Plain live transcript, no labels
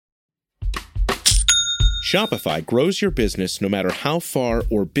Shopify grows your business no matter how far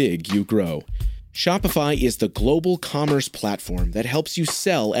or big you grow. Shopify is the global commerce platform that helps you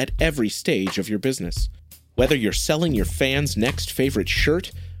sell at every stage of your business. Whether you're selling your fans' next favorite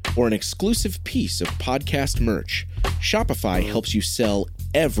shirt or an exclusive piece of podcast merch, Shopify helps you sell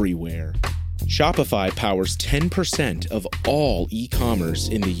everywhere. Shopify powers 10% of all e-commerce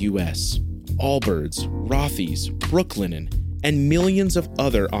in the U.S. Allbirds, Rothy's, Brooklinen, and millions of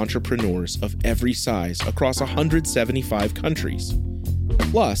other entrepreneurs of every size across 175 countries.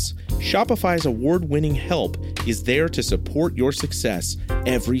 Plus, Shopify's award-winning help is there to support your success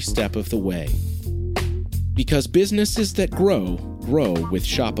every step of the way. Because businesses that grow, grow with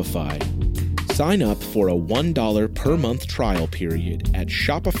Shopify. Sign up for a $1 per month trial period at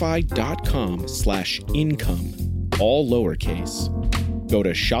shopify.com/income, all lowercase. Go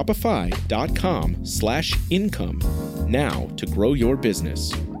to shopify.com/income now to grow your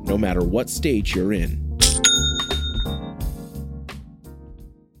business, no matter what stage you're in.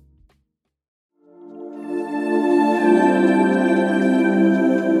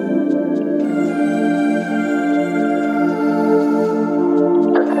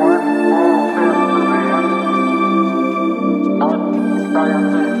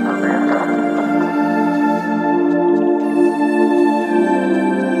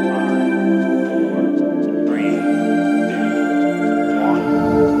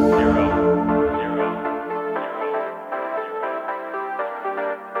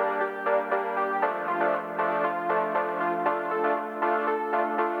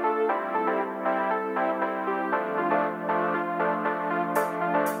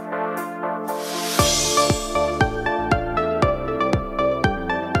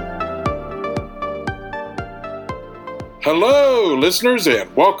 Hello, listeners,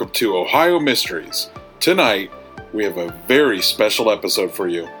 and welcome to Ohio Mysteries. Tonight, we have a very special episode for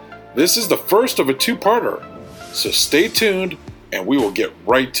you. This is the first of a two-parter, so stay tuned, and we will get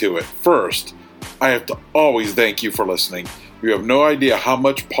right to it. First, I have to always thank you for listening. You have no idea how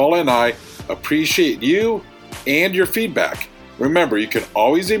much Paula and I appreciate you and your feedback. Remember, you can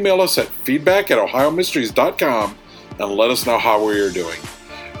always email us at feedback@ohiomysteries.com and let us know how we are doing.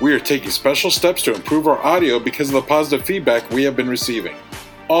 We are taking special steps to improve our audio because of the positive feedback we have been receiving.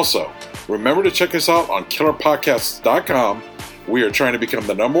 Also, remember to check us out on killerpodcasts.com. We are trying to become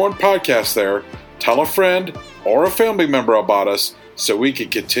the #1 podcast there. Tell a friend or a family member about us so we can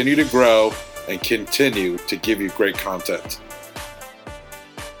continue to grow and continue to give you great content.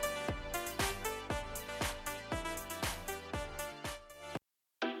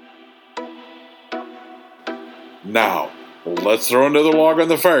 Now, let's throw another log on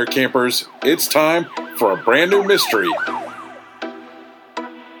the fire, campers. It's time for a brand new mystery.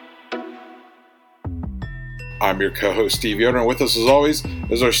 I'm your co-host, Steve Yoder, and with us as always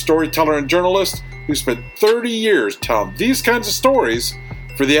is our storyteller and journalist who spent 30 years telling these kinds of stories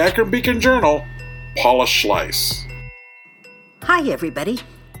for the Akron Beacon Journal, Paula Schleiss. Hi, everybody.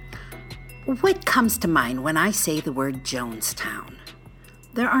 What comes to mind when I say the word Jonestown?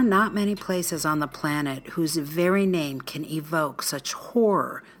 There are not many places on the planet whose very name can evoke such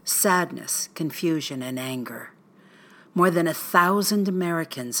horror, sadness, confusion, and anger. More than 1,000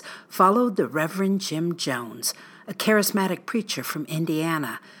 Americans followed the Reverend Jim Jones, a charismatic preacher from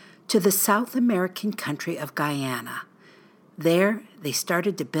Indiana, to the South American country of Guyana. There, they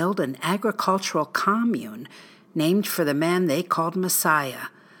started to build an agricultural commune named for the man they called Messiah,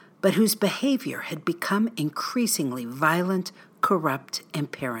 but whose behavior had become increasingly violent, corrupt,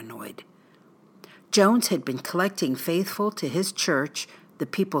 and paranoid. Jones had been collecting faithful to his church, the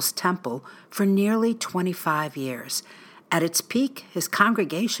People's Temple, for nearly 25 years. At its peak, his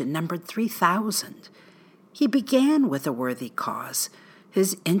congregation numbered 3,000. He began with a worthy cause.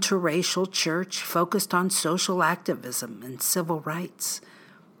 His interracial church focused on social activism and civil rights.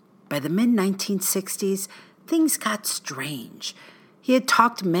 By the mid-1960s, things got strange. He had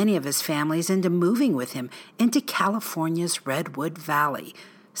talked many of his families into moving with him into California's Redwood Valley,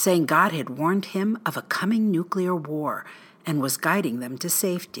 saying God had warned him of a coming nuclear war and was guiding them to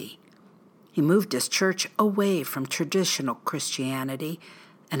safety. He moved his church away from traditional Christianity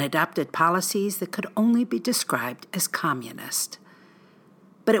and adopted policies that could only be described as communist.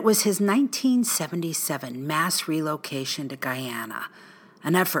 But it was his 1977 mass relocation to Guyana,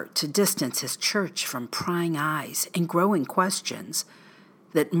 an effort to distance his church from prying eyes and growing questions,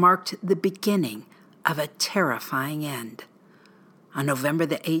 that marked the beginning of a terrifying end. On November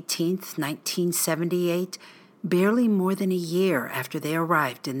the 18th, 1978, barely more than a year after they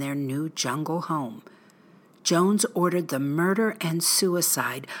arrived in their new jungle home, Jones ordered the murder and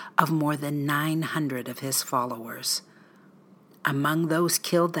suicide of more than 900 of his followers. Among those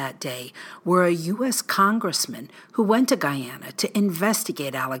killed that day were a U.S. congressman who went to Guyana to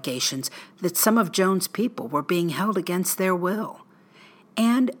investigate allegations that some of Jones' people were being held against their will,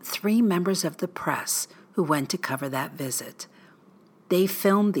 and 3 members of the press who went to cover that visit. They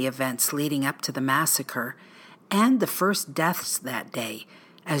filmed the events leading up to the massacre and the first deaths that day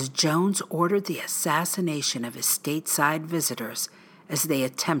as Jones ordered the assassination of his stateside visitors as they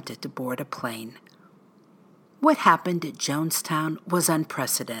attempted to board a plane. What happened at Jonestown was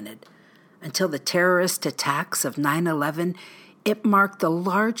unprecedented. Until the terrorist attacks of 9/11, it marked the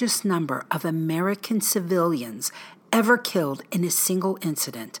largest number of American civilians ever killed in a single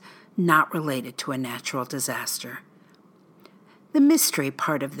incident not related to a natural disaster. The mystery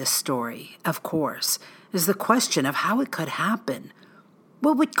part of this story, of course, is the question of how it could happen.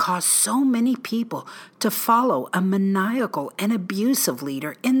 What would cause so many people to follow a maniacal and abusive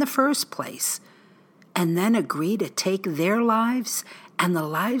leader in the first place, and then agree to take their lives and the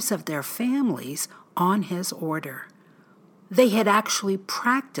lives of their families on his order? They had actually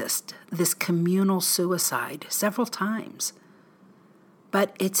practiced this communal suicide several times.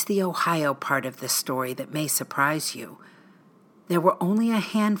 But it's the Ohio part of this story that may surprise you. There were only a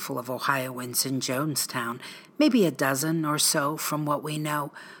handful of Ohioans in Jonestown, maybe a dozen or so from what we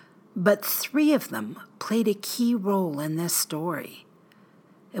know, but 3 of them played a key role in this story.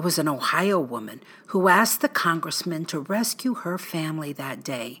 It was an Ohio woman who asked the congressman to rescue her family that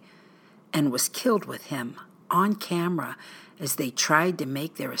day and was killed with him on camera as they tried to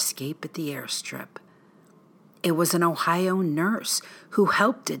make their escape at the airstrip. It was an Ohio nurse who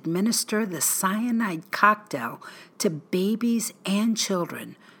helped administer the cyanide cocktail to babies and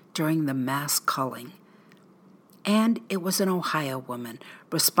children during the mass culling. And it was an Ohio woman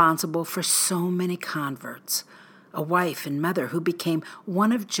responsible for so many converts, a wife and mother who became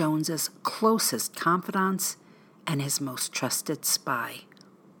one of Jones's closest confidants and his most trusted spy.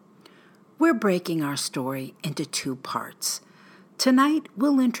 We're breaking our story into 2 parts. Tonight,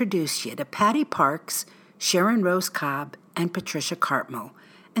 we'll introduce you to Patty Parks, Sharon Rose Cobb, and Patricia Cartmel,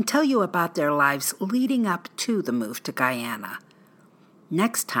 and tell you about their lives leading up to the move to Guyana.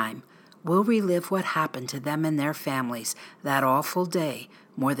 Next time, we'll relive what happened to them and their families that awful day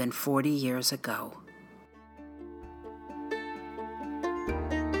more than 40 years ago.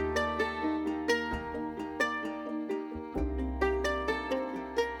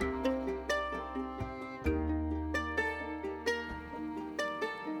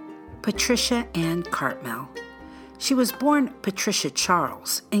 Patricia Ann Cartmel. She was born Patricia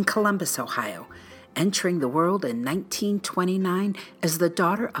Charles in Columbus, Ohio, entering the world in 1929 as the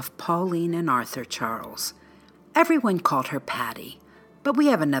daughter of Pauline and Arthur Charles. Everyone called her Patty, but we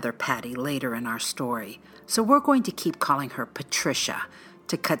have another Patty later in our story, so we're going to keep calling her Patricia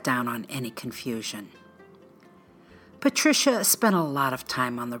to cut down on any confusion. Patricia spent a lot of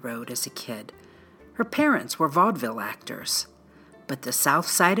time on the road as a kid. Her parents were vaudeville actors. But the south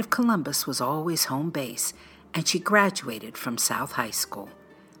side of Columbus was always home base, and she graduated from South High School.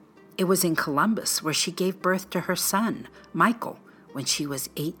 It was in Columbus where she gave birth to her son, Michael, when she was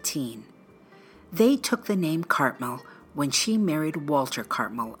 18. They took the name Cartmel when she married Walter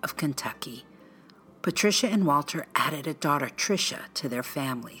Cartmel of Kentucky. Patricia and Walter added a daughter, Tricia, to their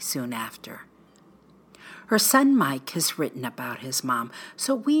family soon after. Her son Mike has written about his mom,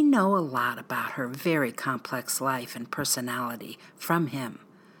 so we know a lot about her very complex life and personality from him.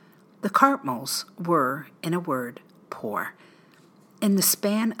 The Cartmels were, in a word, poor. In the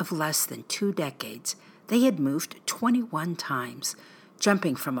span of less than 2 decades, they had moved 21 times,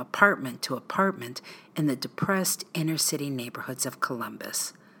 jumping from apartment to apartment in the depressed inner-city neighborhoods of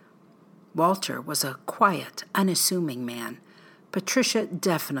Columbus. Walter was a quiet, unassuming man. Patricia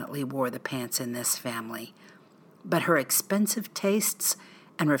definitely wore the pants in this family, but her expensive tastes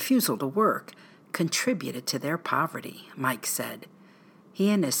and refusal to work contributed to their poverty, Mike said. He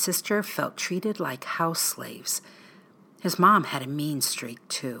and his sister felt treated like house slaves. His mom had a mean streak,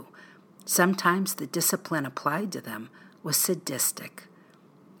 too. Sometimes the discipline applied to them was sadistic.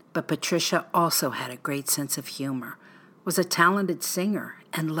 But Patricia also had a great sense of humor, was a talented singer,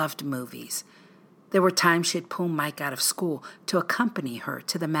 and loved movies. There were times she'd pull Mike out of school to accompany her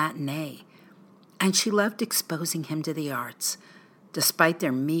to the matinee, and she loved exposing him to the arts. Despite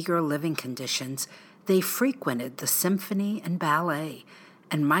their meager living conditions, they frequented the symphony and ballet,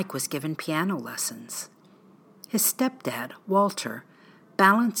 and Mike was given piano lessons. His stepdad, Walter,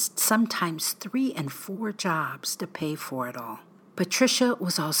 balanced sometimes 3 and 4 jobs to pay for it all. Patricia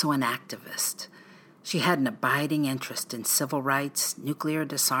was also an activist. She had an abiding interest in civil rights, nuclear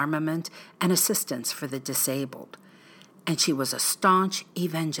disarmament, and assistance for the disabled. And she was a staunch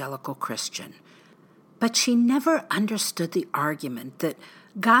evangelical Christian. But she never understood the argument that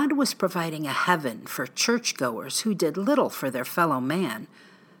God was providing a heaven for churchgoers who did little for their fellow man,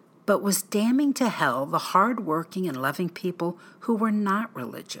 but was damning to hell the hard-working and loving people who were not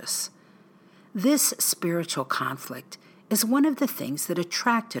religious. This spiritual conflict is one of the things that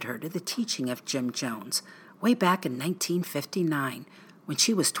attracted her to the teaching of Jim Jones way back in 1959 when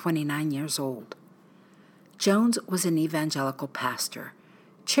she was 29 years old. Jones was an evangelical pastor,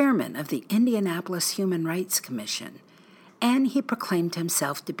 chairman of the Indianapolis Human Rights Commission, and he proclaimed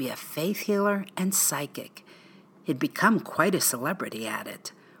himself to be a faith healer and psychic. He'd become quite a celebrity at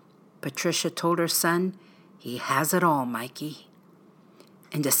it. Patricia told her son, "He has it all, Mikey."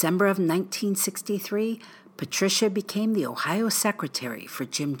 In December of 1963, Patricia became the Ohio secretary for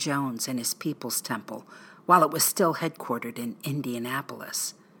Jim Jones and his People's Temple, while it was still headquartered in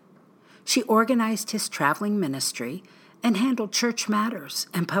Indianapolis. She organized his traveling ministry and handled church matters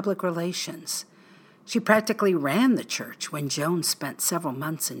and public relations. She practically ran the church when Jones spent several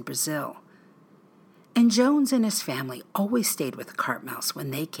months in Brazil. And Jones and his family always stayed with the Cartmels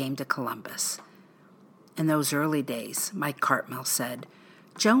when they came to Columbus. In those early days, Mike Cartmel said,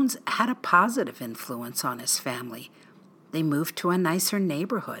 Jones had a positive influence on his family. They moved to a nicer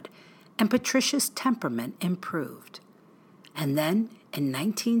neighborhood, and Patricia's temperament improved. And then, in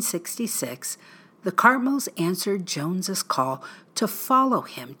 1966, the Cartmels answered Jones's call to follow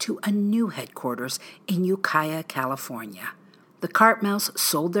him to a new headquarters in Ukiah, California. The Cartmels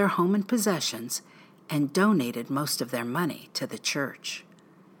sold their home and possessions and donated most of their money to the church.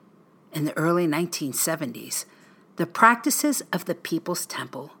 In the early 1970s, the practices of the People's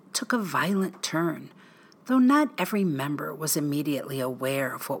Temple took a violent turn, though not every member was immediately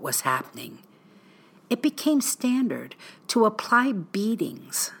aware of what was happening. It became standard to apply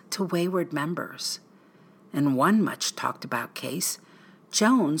beatings to wayward members. In one much-talked-about case,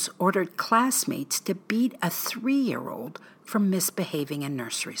 Jones ordered classmates to beat a 3-year-old for misbehaving in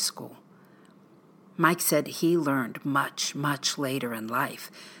nursery school. Mike said he learned much, much later in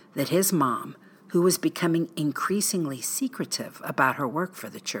life that his mom, who was becoming increasingly secretive about her work for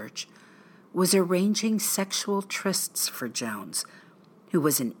the church, was arranging sexual trysts for Jones, who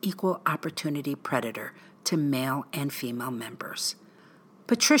was an equal opportunity predator to male and female members.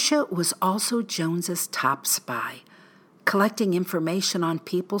 Patricia was also Jones's top spy, collecting information on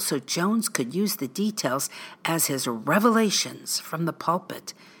people so Jones could use the details as his revelations from the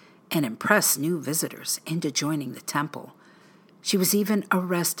pulpit and impress new visitors into joining the temple. She was even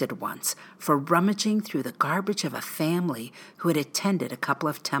arrested once for rummaging through the garbage of a family who had attended a couple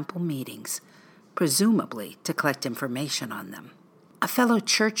of temple meetings, presumably to collect information on them. A fellow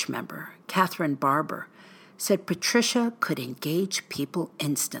church member, Catherine Barber, said Patricia could engage people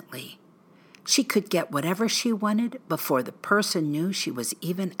instantly. She could get whatever she wanted before the person knew she was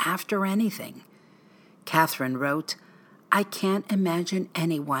even after anything. Catherine wrote, "I can't imagine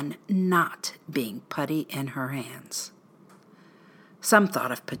anyone not being putty in her hands." Some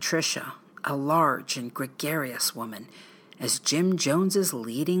thought of Patricia, a large and gregarious woman, as Jim Jones's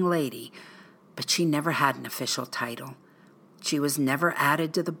leading lady, but she never had an official title. She was never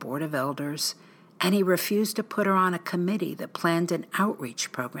added to the Board of Elders, and he refused to put her on a committee that planned an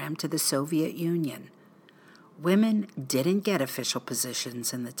outreach program to the Soviet Union. Women didn't get official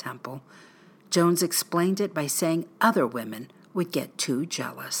positions in the temple. Jones explained it by saying other women would get too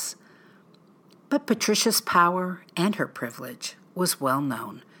jealous. But Patricia's power and her privilege was well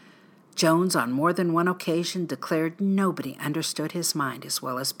known. Jones on more than one occasion declared nobody understood his mind as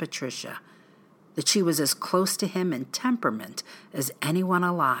well as Patricia, that she was as close to him in temperament as anyone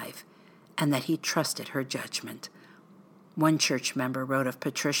alive, and that he trusted her judgment. One church member wrote of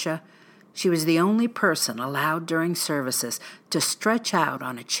Patricia, "She was the only person allowed during services to stretch out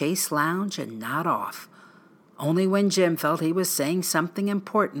on a chaise lounge and nod off. Only when Jim felt he was saying something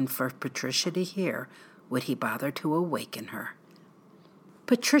important for Patricia to hear would he bother to awaken her."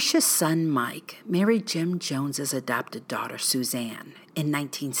 Patricia's son Mike married Jim Jones's adopted daughter Suzanne in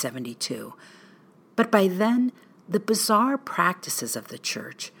 1972, but by then the bizarre practices of the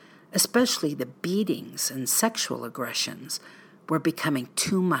church, especially the beatings and sexual aggressions, were becoming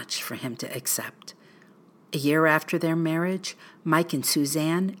too much for him to accept. A year after their marriage, Mike and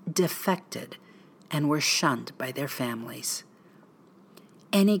Suzanne defected and were shunned by their families.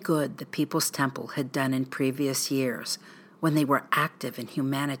 Any good the People's Temple had done in previous years, when they were active in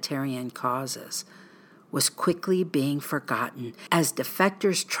humanitarian causes, was quickly being forgotten as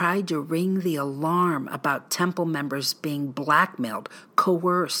defectors tried to ring the alarm about temple members being blackmailed,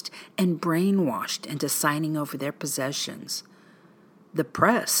 coerced, and brainwashed into signing over their possessions. The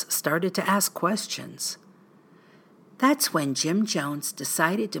press started to ask questions. That's when Jim Jones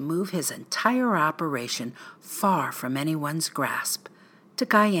decided to move his entire operation far from anyone's grasp, to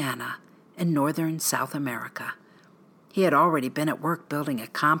Guyana in northern South America. He had already been at work building a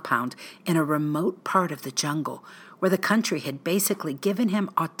compound in a remote part of the jungle where the country had basically given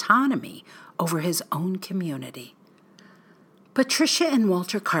him autonomy over his own community. Patricia and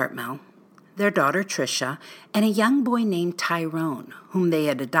Walter Cartmel, their daughter Tricia, and a young boy named Tyrone, whom they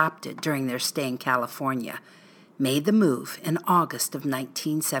had adopted during their stay in California, made the move in August of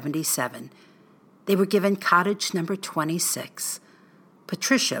 1977. They were given cottage number 26.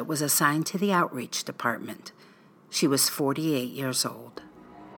 Patricia was assigned to the outreach department. She was 48 years old.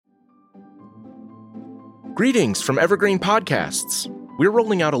 Greetings from Evergreen Podcasts. We're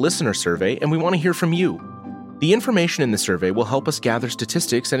rolling out a listener survey, and we want to hear from you. The information in the survey will help us gather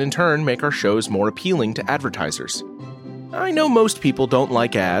statistics and in turn make our shows more appealing to advertisers. I know most people don't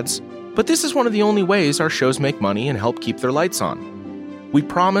like ads, but this is one of the only ways our shows make money and help keep their lights on. We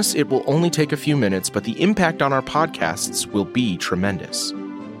promise it will only take a few minutes, but the impact on our podcasts will be tremendous.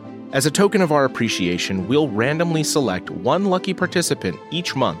 As a token of our appreciation, we'll randomly select one lucky participant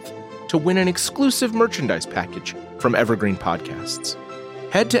each month to win an exclusive merchandise package from Evergreen Podcasts.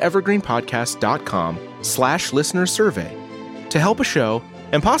 Head to evergreenpodcast.com/listenersurvey to help a show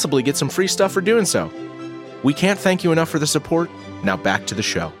and possibly get some free stuff for doing so. We can't thank you enough for the support. Now back to the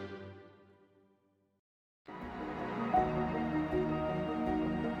show.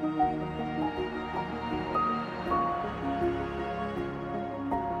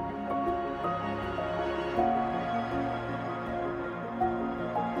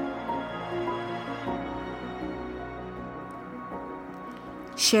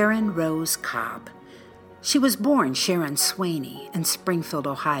 Sharon Rose Cobb. She was born Sharon Swaney in Springfield,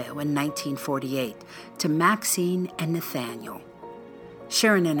 Ohio in 1948 to Maxine and Nathaniel.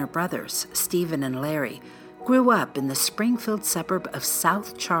 Sharon and her brothers, Stephen and Larry, grew up in the Springfield suburb of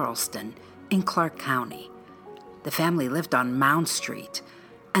South Charleston in Clark County. The family lived on Mound Street,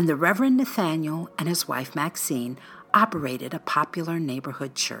 and the Reverend Nathaniel and his wife Maxine operated a popular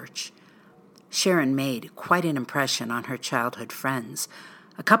neighborhood church. Sharon made quite an impression on her childhood friends.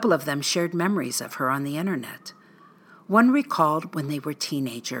 A couple of them shared memories of her on the internet. One recalled when they were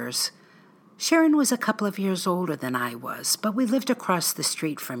teenagers. Sharon was a couple of years older than I was, but we lived across the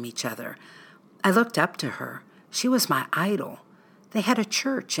street from each other. I looked up to her. She was my idol. They had a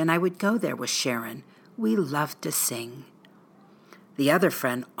church, and I would go there with Sharon. We loved to sing. The other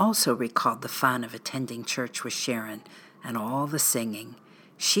friend also recalled the fun of attending church with Sharon and all the singing.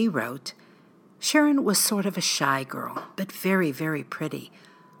 She wrote, Sharon was sort of a shy girl, but very, very pretty.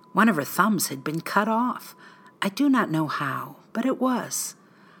 One of her thumbs had been cut off. I do not know how, but it was.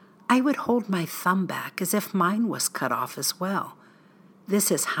 I would hold my thumb back as if mine was cut off as well.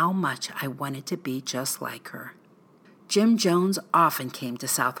 This is how much I wanted to be just like her. Jim Jones often came to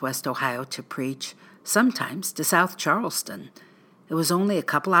Southwest Ohio to preach, sometimes to South Charleston. It was only a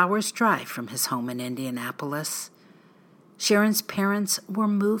couple hours' drive from his home in Indianapolis. Sharon's parents were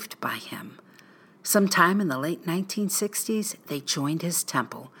moved by him. Sometime in the late 1960s, they joined his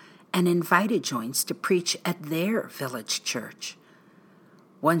temple and invited Jones to preach at their village church.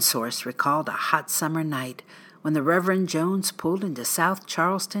 One source recalled a hot summer night when the Reverend Jones pulled into South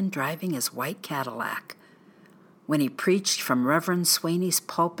Charleston driving his white Cadillac. When he preached from Reverend Swaney's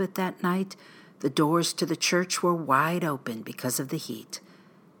pulpit that night, the doors to the church were wide open because of the heat.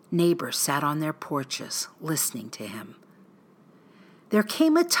 Neighbors sat on their porches listening to him. There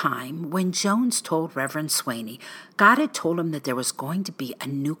came a time when Jones told Reverend Swaney God had told him that there was going to be a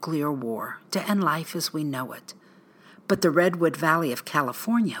nuclear war to end life as we know it. But the Redwood Valley of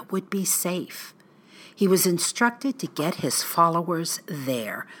California would be safe. He was instructed to get his followers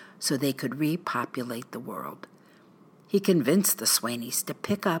there so they could repopulate the world. He convinced the Swaneys to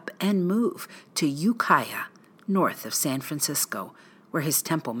pick up and move to Ukiah, north of San Francisco, where his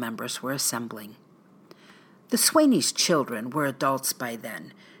temple members were assembling. The Swaneys' children were adults by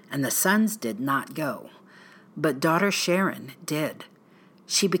then, and the sons did not go. But daughter Sharon did.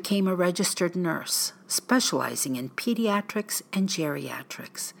 She became a registered nurse, specializing in pediatrics and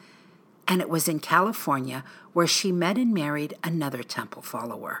geriatrics. And it was in California where she met and married another temple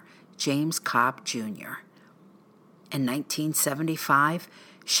follower, James Cobb Jr. In 1975,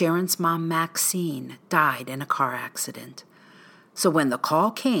 Sharon's mom, Maxine, died in a car accident. So when the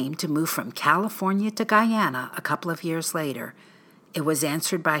call came to move from California to Guyana a couple of years later, it was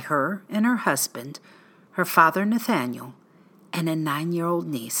answered by her and her husband, her father Nathaniel, and a 9-year-old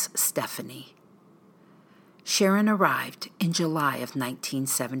niece, Stephanie. Sharon arrived in July of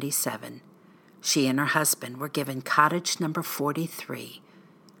 1977. She and her husband were given cottage number 43.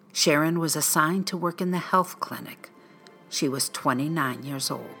 Sharon was assigned to work in the health clinic. She was 29 years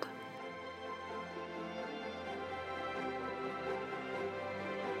old.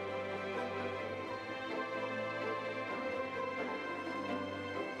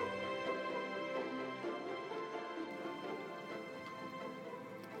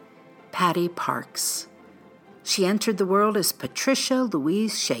 Patty Parks. She entered the world as Patricia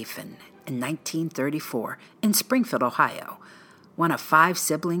Louise Chafin in 1934 in Springfield, Ohio, one of 5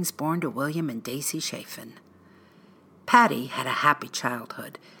 siblings born to William and Daisy Chafin. Patty had a happy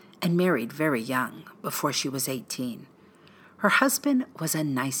childhood and married very young, before she was 18. Her husband was a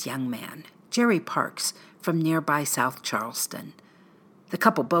nice young man, Jerry Parks, from nearby South Charleston. The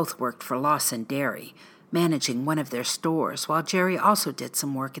couple both worked for Lawson Dairy, managing one of their stores, while Jerry also did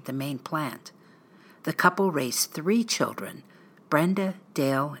some work at the main plant. The couple raised 3 children, Brenda,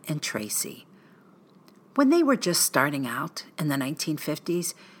 Dale, and Tracy. When they were just starting out in the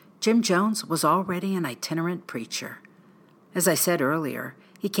 1950s, Jim Jones was already an itinerant preacher. As I said earlier,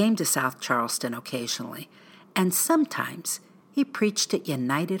 he came to South Charleston occasionally, and sometimes he preached at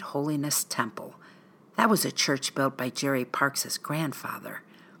United Holiness Temple. That was a church built by Jerry Parks' grandfather.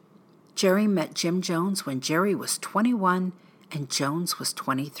 Jerry met Jim Jones when Jerry was 21 and Jones was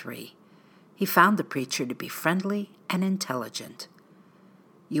 23. He found the preacher to be friendly and intelligent.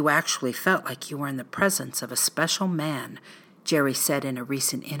 "You actually felt like you were in the presence of a special man," Jerry said in a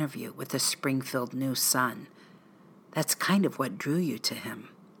recent interview with the Springfield News-Sun. "That's kind of what drew you to him."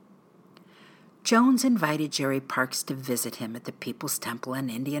 Jones invited Jerry Parks to visit him at the People's Temple in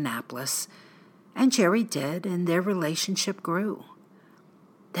Indianapolis, and Jerry did, and their relationship grew.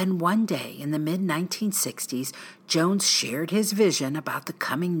 Then one day in the mid-1960s, Jones shared his vision about the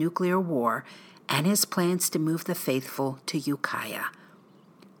coming nuclear war and his plans to move the faithful to Ukiah.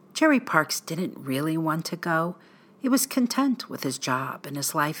 Jerry Parks didn't really want to go. He was content with his job and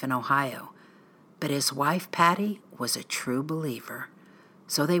his life in Ohio. But his wife, Patty, was a true believer.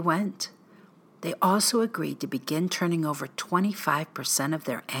 So they went. They also agreed to begin turning over 25% of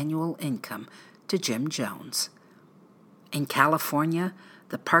their annual income to Jim Jones. In California,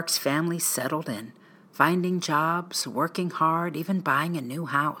 the Parks family settled in, finding jobs, working hard, even buying a new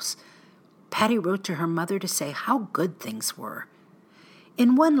house. Patty wrote to her mother to say how good things were.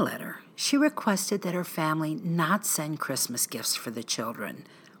 In one letter, she requested that her family not send Christmas gifts for the children,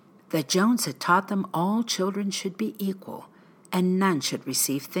 that Jones had taught them all children should be equal and none should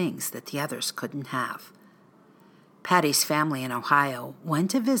receive things that the others couldn't have. Patty's family in Ohio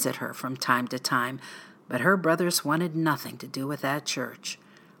went to visit her from time to time, but her brothers wanted nothing to do with that church.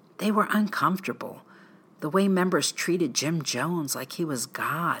 They were uncomfortable. The way members treated Jim Jones like he was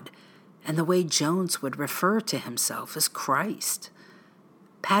God, and the way Jones would refer to himself as Christ.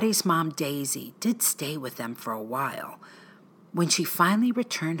 Patty's mom, Daisy, did stay with them for a while. When she finally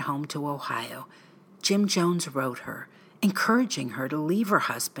returned home to Ohio, Jim Jones wrote her, encouraging her to leave her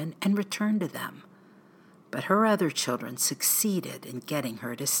husband and return to them. But her other children succeeded in getting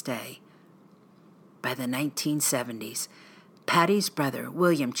her to stay. By the 1970s, Patty's brother,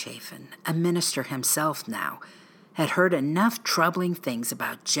 William Chafin, a minister himself now, had heard enough troubling things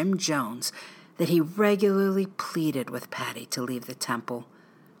about Jim Jones that he regularly pleaded with Patty to leave the temple.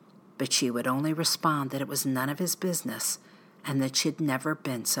 But she would only respond that it was none of his business and that she'd never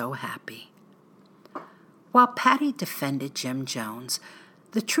been so happy. While Patty defended Jim Jones,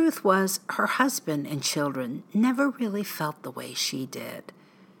 the truth was her husband and children never really felt the way she did.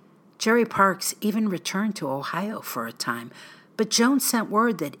 Jerry Parks even returned to Ohio for a time, but Jones sent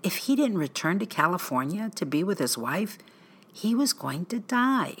word that if he didn't return to California to be with his wife, he was going to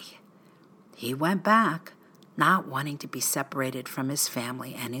die. He went back, not wanting to be separated from his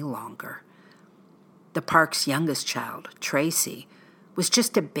family any longer. The Parks' youngest child, Tracy, was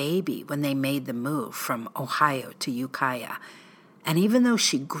just a baby when they made the move from Ohio to Ukiah, and even though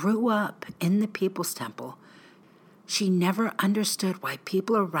she grew up in the People's Temple, she never understood why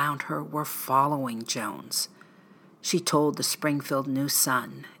people around her were following Jones. She told the Springfield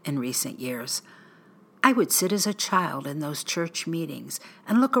News-Sun in recent years, "I would sit as a child in those church meetings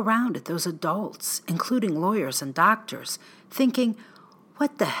and look around at those adults, including lawyers and doctors, thinking,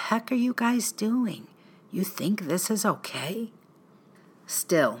 what the heck are you guys doing? You think this is okay?"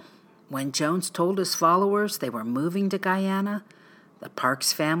 Still, when Jones told his followers they were moving to Guyana, the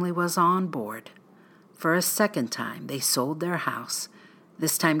Parks family was on board. For a second time, they sold their house,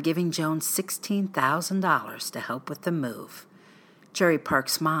 this time giving Jones $16,000 to help with the move. Jerry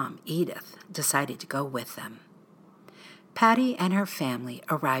Parks' mom, Edith, decided to go with them. Patty and her family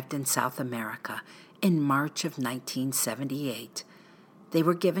arrived in South America in March of 1978. They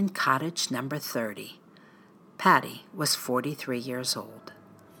were given cottage number 30. Patty was 43 years old.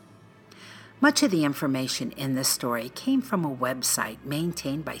 Much of the information in this story came from a website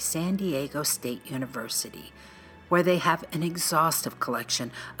maintained by San Diego State University, where they have an exhaustive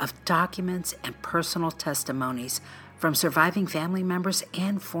collection of documents and personal testimonies from surviving family members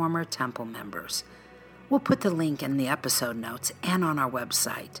and former temple members. We'll put the link in the episode notes and on our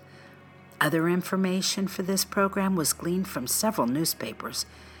website. Other information for this program was gleaned from several newspapers,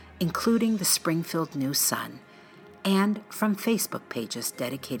 including the Springfield News-Sun, and from Facebook pages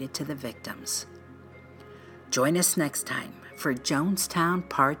dedicated to the victims. Join us next time for Jonestown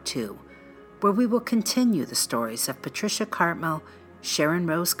Part 2, where we will continue the stories of Patricia Cartmel, Sharon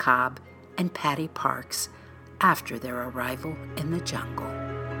Rose Cobb, and Patty Parks after their arrival in the jungle.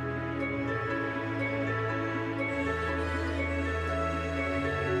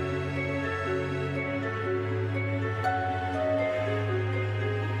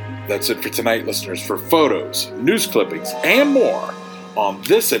 That's it for tonight, listeners. For photos, news clippings, and more on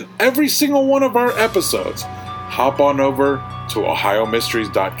this and every single one of our episodes, hop on over to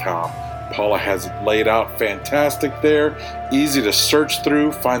OhioMysteries.com. Paula has it laid out fantastic there. Easy to search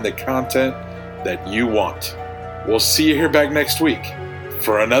through, find the content that you want. We'll see you here back next week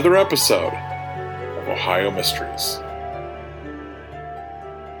for another episode of Ohio Mysteries.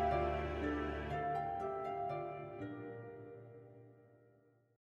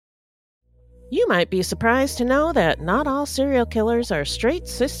 You might be surprised to know that not all serial killers are straight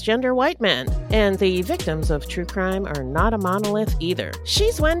cisgender white men, and the victims of true crime are not a monolith either.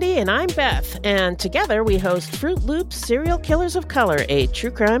 She's Wendy and I'm Beth, and together we host Fruit Loops Serial Killers of Color, a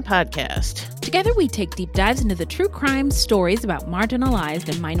true crime podcast. Together we take deep dives into the true crime stories about marginalized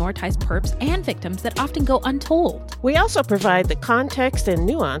and minoritized perps and victims that often go untold. We also provide the context and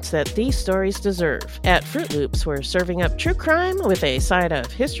nuance that these stories deserve. At Fruit Loops, we're serving up true crime with a side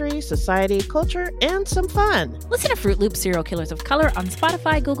of history, society, culture, and some fun. Listen to Fruit Loops Serial Killers of Color on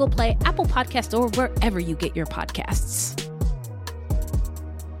Spotify, Google Play, Apple Podcasts, or wherever you get your podcasts.